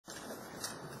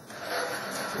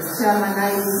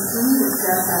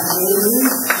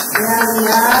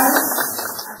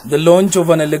The launch of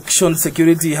an election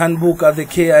security handbook at the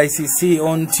KICC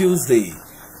on Tuesday,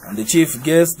 and the chief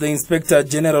guest, the Inspector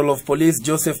General of Police,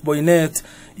 Joseph Boynet,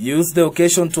 used the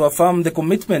occasion to affirm the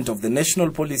commitment of the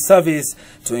National Police Service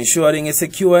to ensuring a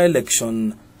secure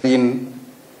election. In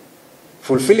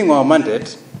fulfilling our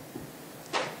mandate,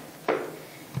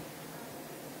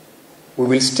 we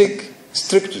will stick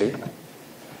strictly,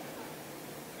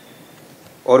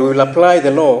 or we will apply the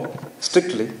law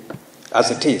strictly as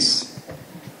it is.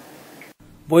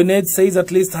 Boynet says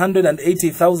at least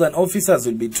 180,000 officers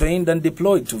will be trained and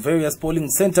deployed to various polling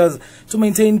centers to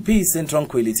maintain peace and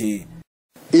tranquility.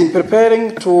 In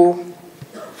preparing to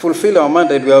fulfill our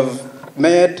mandate, we have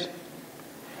made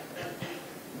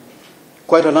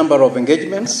quite a number of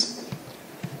engagements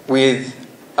with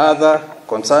other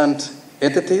concerned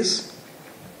entities.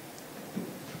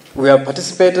 We have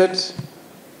participated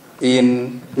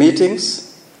in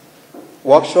meetings,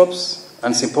 workshops,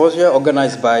 and symposia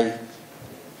organized by,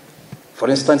 for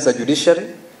instance, the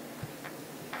judiciary,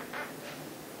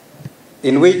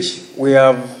 in which we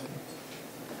have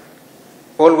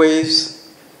always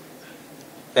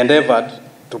endeavored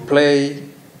to play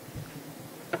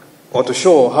or to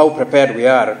show how prepared we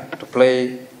are to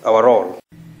play our role.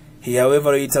 He,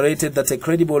 however, reiterated that a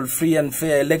credible, free and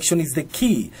fair election is the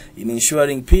key in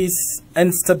ensuring peace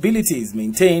and stability is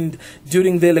maintained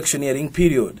during the electioneering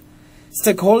period.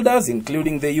 Stakeholders,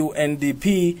 including the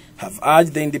UNDP, have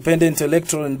urged the Independent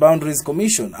Electoral and Boundaries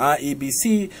Commission,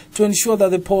 IEBC, to ensure that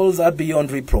the polls are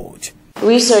beyond reproach.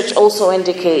 Research also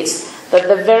indicates that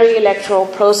the very electoral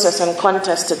process and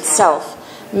contest itself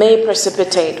may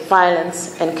precipitate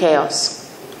violence and chaos.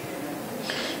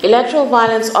 Electoral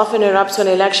violence often erupts when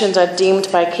elections are deemed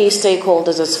by key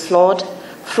stakeholders as flawed,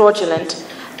 fraudulent,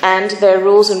 and their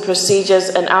rules and procedures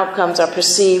and outcomes are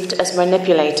perceived as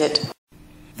manipulated.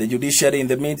 The judiciary, in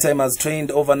the meantime, has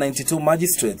trained over 92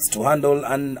 magistrates to handle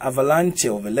an avalanche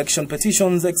of election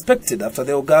petitions expected after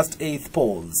the August 8th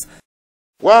polls.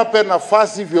 Wape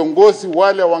nafasi viongozi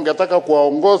wale wangetaka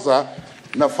kuwaongoza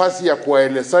nafasi ya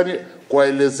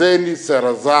kuwaelezeni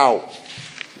sera zao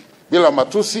bila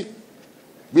matusi,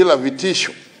 bila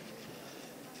vitisho.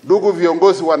 Ndugu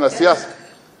viongozi wanasiasa,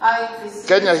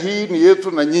 Kenya hii ni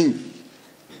yetu na nyinyi.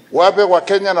 Wape wa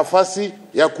Kenya nafasi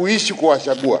ya kuishi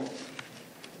kuwachagua.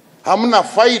 Hamna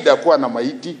faida kuwa na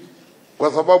maiti,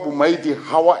 kwa sababu maiti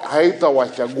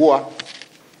haitawachagua.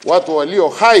 Watu walio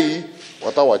hai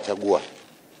watawachagua.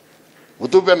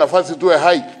 Mtupe nafasi tuwe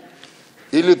hai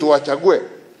ili tuwachague,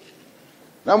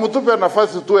 na mtupe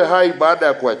nafasi tuwe hai baada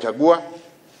ya kuwachagua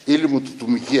ili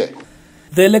mtutumikie.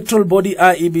 The electoral body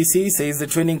IEBC says the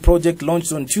training project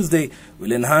launched on Tuesday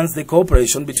will enhance the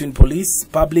cooperation between police,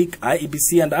 public,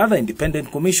 IEBC and other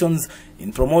independent commissions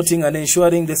in promoting and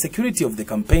ensuring the security of the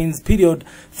campaigns period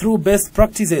through best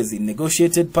practices in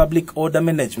negotiated public order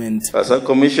management. As a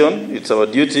commission, it's our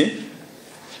duty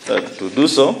to do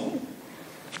so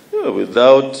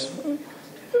without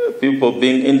people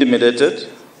being intimidated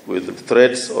with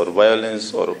threats or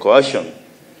violence or coercion.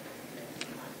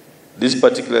 This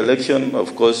particular election,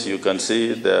 of course, you can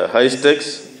see the high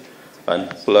stakes and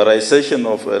polarization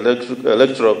of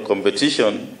electoral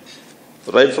competition.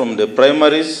 Right from the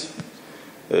primaries,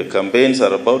 campaigns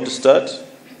are about to start.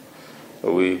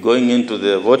 We're going into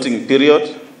the voting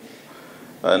period,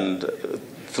 and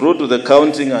through to the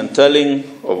counting and tallying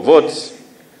of votes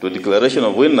to declaration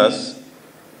of winners,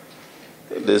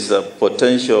 there's a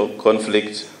potential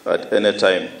conflict at any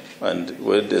time. And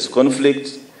when there's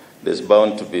conflict, there's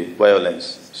bound to be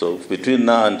violence. So between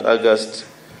now and August,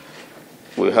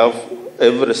 we have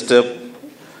every step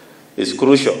is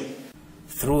crucial.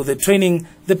 Through the training,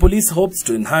 the police hopes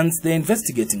to enhance their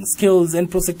investigating skills and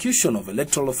prosecution of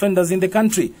electoral offenders in the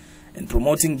country and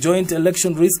promoting joint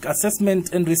election risk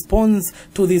assessment and response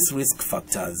to these risk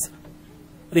factors.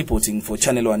 Reporting for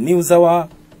Channel 1 News Hour,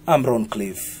 I'm Ron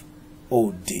Cliff,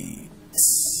 OD.